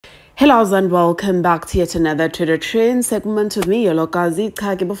Hello and welcome back to yet another Twitter Trend segment with me, Yolokazi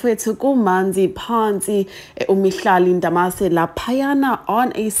Kage. Before to go manzi panzi Mihlali N laphayana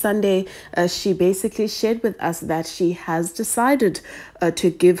on a Sunday, she basically shared with us that she has decided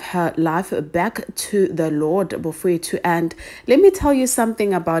to give her life back to the Lord before to. And let me tell you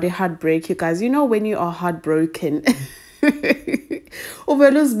something about a heartbreak, you guys. You know when you are heartbroken.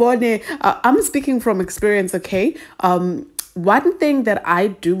 I'm speaking from experience, okay? One thing that I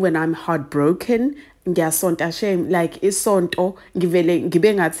do when I'm heartbroken, ngiyasonta shame, like isonto ngivele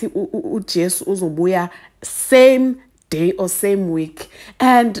ngibe ngathi uJesu uzobuya same day or same week.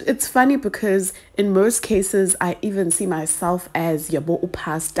 And it's funny because in most cases I even see myself as yabo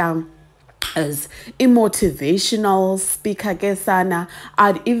upastor, as a motivational speaker gesana.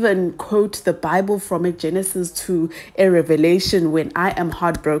 I'd even quote the Bible from a Genesis to a Revelation when I am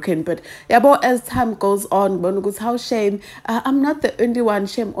heartbroken. But yabo, as time goes on, how shame, I'm not the only one.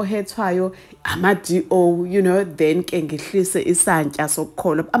 Shame ohetwayo amadio, you know, then kengihlise isantya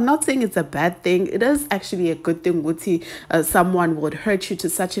sokukholwa. I'm not saying it's a bad thing. It is actually a good thing. Wuthi someone would hurt you to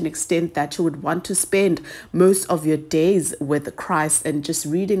such an extent that you would want to spend most of your days with Christ and just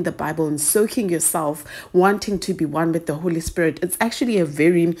reading the Bible and soaking yourself, wanting to be one with the Holy Spirit. It's actually a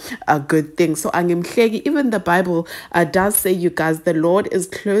very good thing. So even the Bible does say, you guys, the Lord is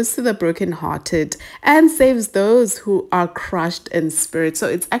close to the brokenhearted and saves those who are crushed in spirit. So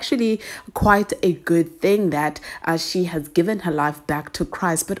it's actually quite a good thing that she has given her life back to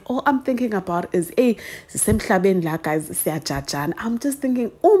Christ. But all I'm thinking about is, guys, I'm just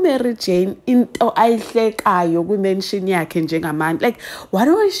thinking, Mary Jane into ayihlekayo kwi-mention yakhe njengamanje. Like, what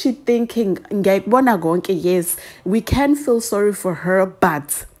was she thinking? Yes, we can feel sorry for her,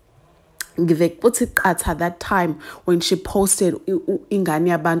 but at that time when she posted ingane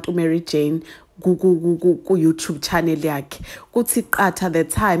yabantu Mary Jane ku-YouTube channel yakhe, kuthi qatha the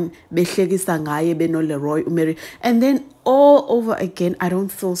time behlekisa ngaye benoLeroy uMary, and then all over again, I don't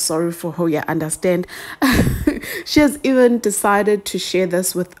feel sorry for her. Yeah, understand? She has even decided to share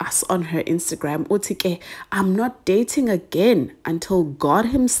this with us on her Instagram. Utike, I'm not dating again until God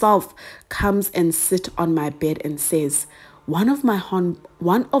himself comes and sit on my bed and says, one of my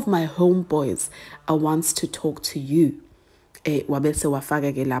homeboys wants to talk to you. Wabese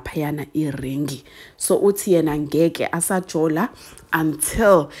wafaka ke laphayana iringi. So uthi yena ngeke asajola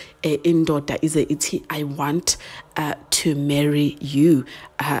until indoda ize ithi, I want to marry you.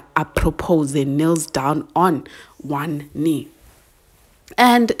 I propose, and kneels down on one knee.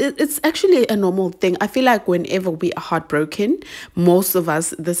 And it's actually a normal thing. I feel like whenever we are heartbroken, most of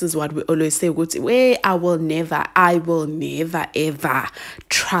us, this is what we always say, I will never ever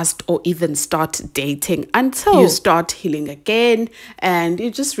trust or even start dating until you start healing again and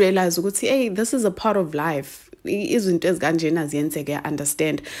you just realize, hey, this is a part of life. Isn't as ganjena ziyenzeke,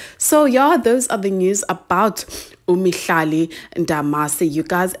 understand? So yeah, those are the news about Mihlali N, you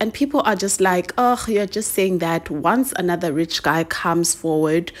guys. And people are just like, oh, you're just saying that once another rich guy comes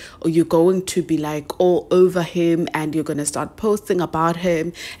forward, or you're going to be like all over him and you're going to start posting about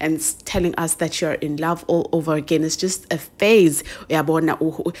him and telling us that you're in love all over again. It's just a phase. I wonder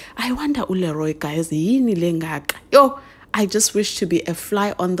uLeroy, guys, yo, I just wish to be a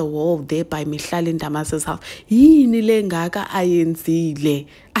fly on the wall there by Mihlali N's house.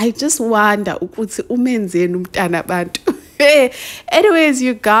 I just wonder ukuthi umenzeni umntana abantu. Anyways,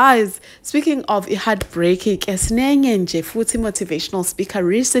 you guys, speaking of heartbreaking, sinenye nje futhi motivational speaker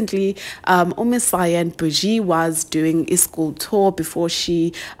recently, Cyan was doing a school tour before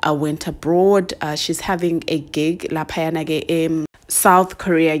she went abroad. She's having a gig laphayana South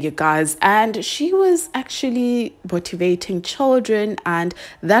Korea, you guys, and she was actually motivating children, and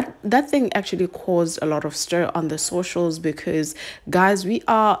that thing actually caused a lot of stir on the socials because, guys, we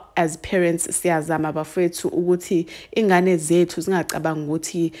are as parents siyazama bafethu ukuthi ingane zethu zingacabanga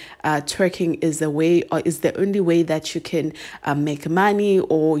ukuthi twerking is the way or is the only way that you can make money,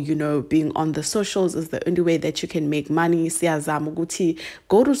 or you know, being on the socials is the only way that you can make money. Siyazama ukuthi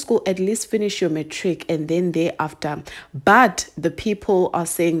go to school, at least finish your matric and then thereafter. But the people are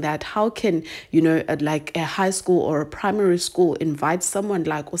saying that how can, you know, like a high school or a primary school invite someone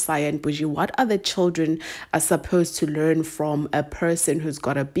like Cyan? What are the children are supposed to learn from a person who's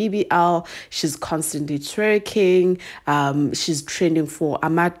got a BBL? She's constantly twerking, she's trending for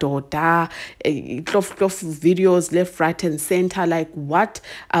amadoda, videos left, right and center. Like what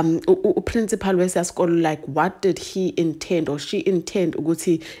principal wesaskolo, like what did he intend or she intend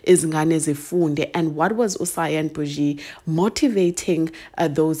ukuthi izingane zifunde? And what was Cyan motivating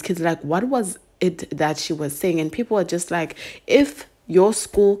those kids? Like what was it that she was saying? And people are just like, if your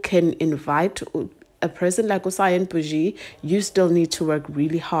school can invite a person like Cyan Bougie, you still need to work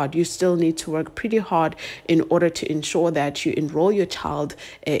really hard. You still need to work pretty hard in order to ensure that you enroll your child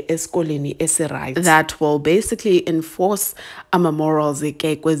eskoleni right. That will basically enforce morals,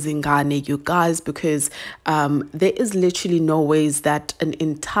 you guys, because there is literally no ways that an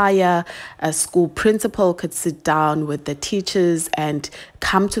entire school principal could sit down with the teachers and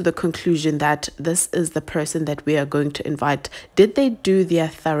come to the conclusion that this is the person that we are going to invite. Did they do their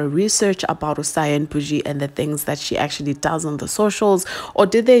thorough research about Cyan Bougie and the things that she actually does on the socials, or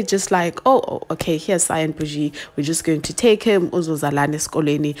did they just like, oh okay, here's Cyan Bougie, we're just going to take him uzozalana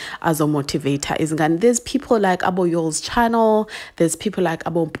eskoleni as a motivator? There's people like Abo Yol's channel, there's people like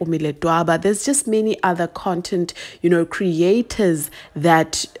Abo Mpumile Dwaba, there's just many other content, creators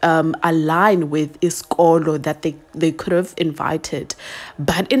that align with iskolo that they could have invited.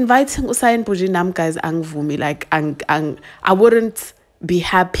 But inviting Cyan Bougie nam, guys, angvumi, like I wouldn't be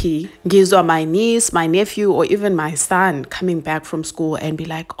happy. Ngizwa my niece, my nephew, or even my son coming back from school and be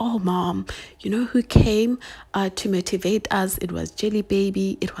like, oh mom, you know who came to motivate us? It was Jelly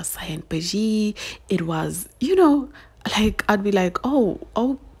Baby, it was Cyan Bougie, it was, like I'd be like, oh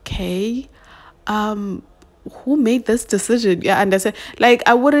okay, who made this decision? Yeah, understand? Like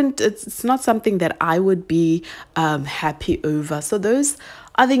I wouldn't, it's not something that I would be happy over. So those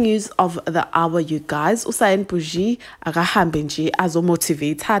are the news of the hour, you guys. Cyan Bougie akahambe nje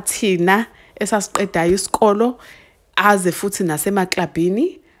azomotivate thina esasiqedayo isikolo aze futhi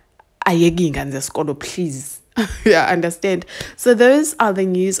nasemaklabhini ayeke ingane zesikolo, please. Yeah, understand? So those are the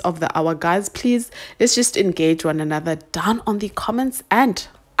news of the hour, guys. Please, let's just engage one another down on the comments, and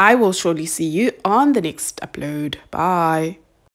I will surely see you on the next upload. Bye.